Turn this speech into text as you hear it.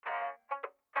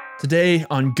Today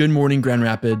on Good Morning Grand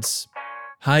Rapids,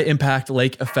 high impact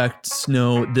lake effect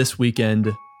snow this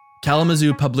weekend,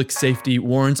 Kalamazoo Public Safety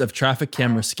warns of traffic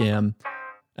camera scam,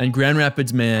 and Grand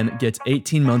Rapids man gets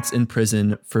 18 months in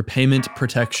prison for payment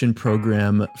protection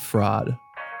program fraud.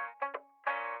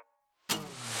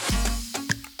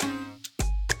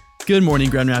 Good morning,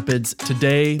 Grand Rapids.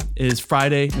 Today is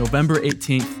Friday, November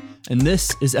 18th, and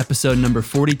this is episode number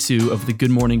 42 of the Good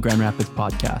Morning Grand Rapids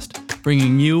podcast,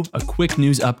 bringing you a quick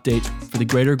news update for the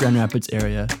greater Grand Rapids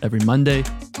area every Monday,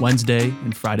 Wednesday,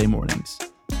 and Friday mornings.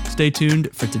 Stay tuned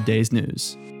for today's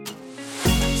news.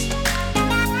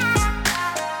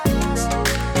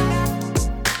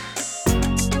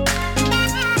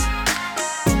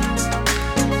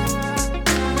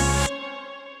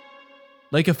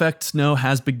 Lake effect snow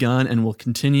has begun and will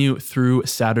continue through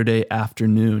Saturday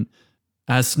afternoon.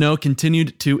 As snow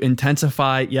continued to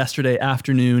intensify yesterday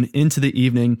afternoon into the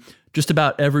evening, just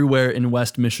about everywhere in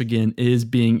West Michigan is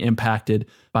being impacted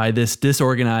by this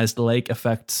disorganized lake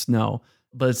effect snow,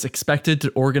 but it's expected to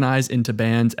organize into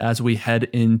bands as we head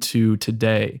into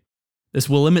today. This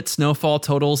will limit snowfall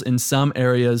totals in some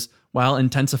areas while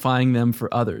intensifying them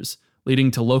for others,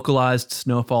 leading to localized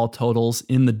snowfall totals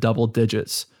in the double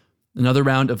digits. Another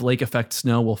round of lake effect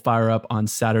snow will fire up on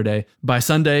Saturday. By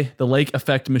Sunday, the lake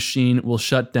effect machine will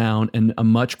shut down and a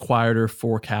much quieter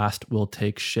forecast will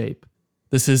take shape.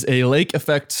 This is a lake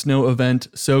effect snow event,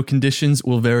 so conditions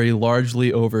will vary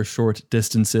largely over short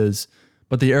distances.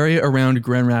 But the area around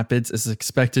Grand Rapids is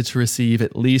expected to receive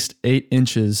at least 8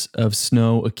 inches of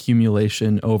snow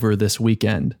accumulation over this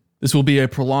weekend. This will be a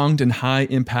prolonged and high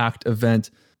impact event,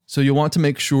 so you'll want to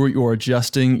make sure you're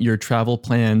adjusting your travel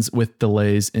plans with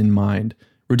delays in mind.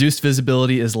 Reduced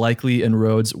visibility is likely and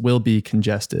roads will be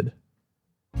congested.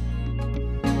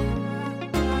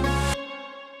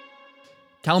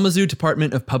 Kalamazoo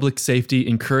Department of Public Safety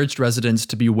encouraged residents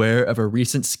to beware of a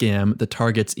recent scam that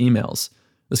targets emails.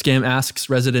 The scam asks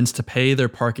residents to pay their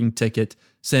parking ticket,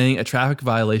 saying a traffic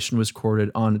violation was recorded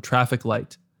on a traffic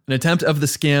light. An attempt of the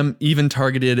scam even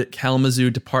targeted Kalamazoo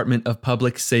Department of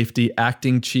Public Safety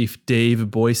Acting Chief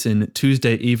Dave Boyson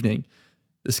Tuesday evening.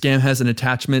 The scam has an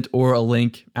attachment or a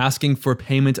link asking for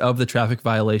payment of the traffic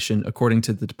violation, according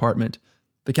to the department.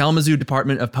 The Kalamazoo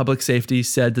Department of Public Safety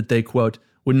said that they, quote,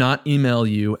 would not email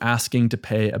you asking to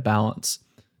pay a balance.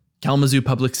 Kalamazoo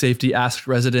Public Safety asked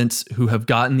residents who have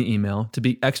gotten the email to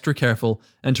be extra careful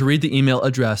and to read the email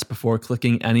address before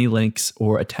clicking any links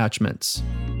or attachments.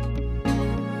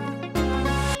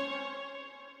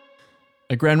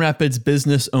 A Grand Rapids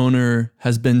business owner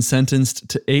has been sentenced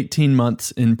to 18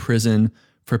 months in prison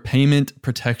for payment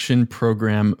protection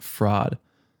program fraud.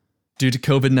 Due to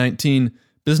COVID-19,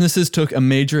 businesses took a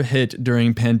major hit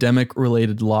during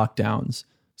pandemic-related lockdowns.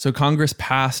 So Congress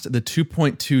passed the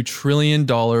 $2.2 trillion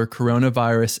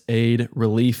Coronavirus Aid,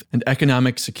 Relief, and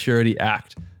Economic Security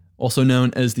Act, also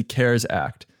known as the CARES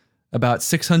Act. About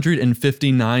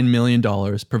 $659 million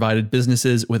provided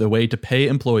businesses with a way to pay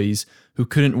employees who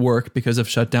couldn't work because of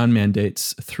shutdown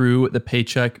mandates through the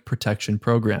Paycheck Protection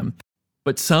Program.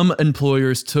 But some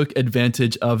employers took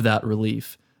advantage of that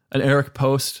relief. And Eric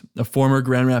Post, a former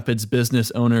Grand Rapids business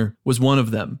owner, was one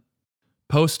of them.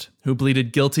 Post, who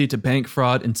pleaded guilty to bank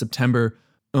fraud in September,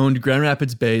 owned Grand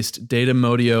Rapids-based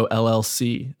Datamodio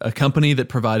LLC, a company that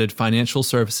provided financial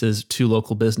services to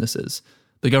local businesses.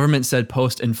 The government said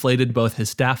Post inflated both his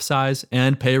staff size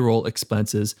and payroll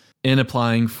expenses in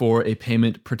applying for a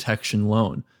payment protection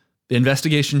loan. The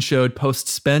investigation showed Post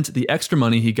spent the extra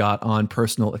money he got on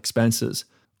personal expenses.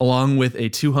 Along with a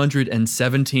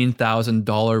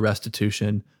 $217,000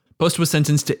 restitution, Post was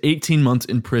sentenced to 18 months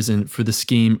in prison for the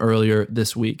scheme earlier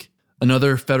this week.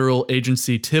 Another federal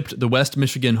agency tipped the West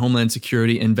Michigan Homeland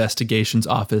Security Investigations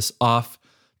Office off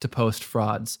to Post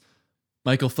frauds.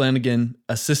 Michael Flanagan,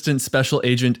 Assistant Special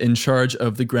Agent in charge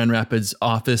of the Grand Rapids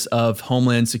Office of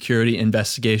Homeland Security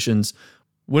Investigations,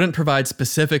 wouldn't provide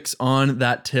specifics on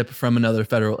that tip from another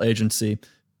federal agency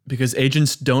because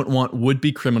agents don't want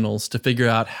would-be criminals to figure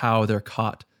out how they're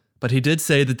caught. But he did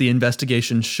say that the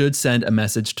investigation should send a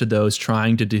message to those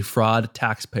trying to defraud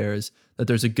taxpayers that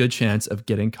there's a good chance of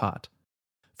getting caught.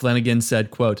 Flanagan said,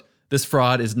 quote, "This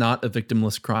fraud is not a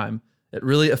victimless crime. It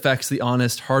really affects the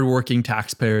honest, hardworking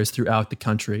taxpayers throughout the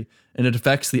country, and it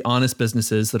affects the honest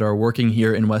businesses that are working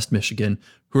here in West Michigan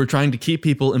who are trying to keep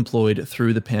people employed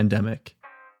through the pandemic."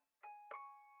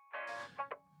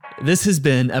 This has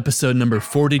been episode number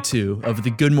 42 of the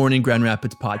Good Morning Grand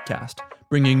Rapids podcast,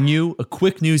 bringing you a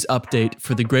quick news update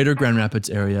for the greater Grand Rapids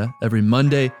area every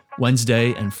Monday,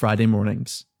 Wednesday, and Friday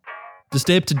mornings. To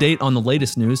stay up to date on the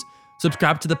latest news,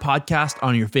 subscribe to the podcast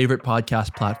on your favorite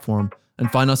podcast platform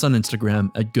and find us on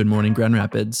Instagram at Good Morning Grand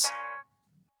Rapids.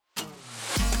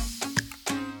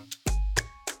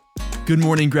 Good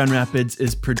Morning Grand Rapids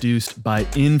is produced by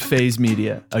In Phase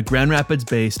Media, a Grand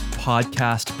Rapids-based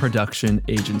podcast production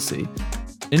agency.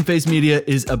 In Phase Media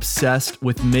is obsessed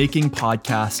with making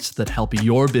podcasts that help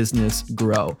your business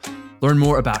grow. Learn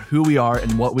more about who we are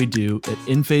and what we do at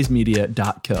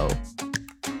inphasemedia.co.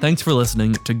 Thanks for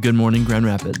listening to Good Morning Grand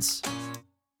Rapids.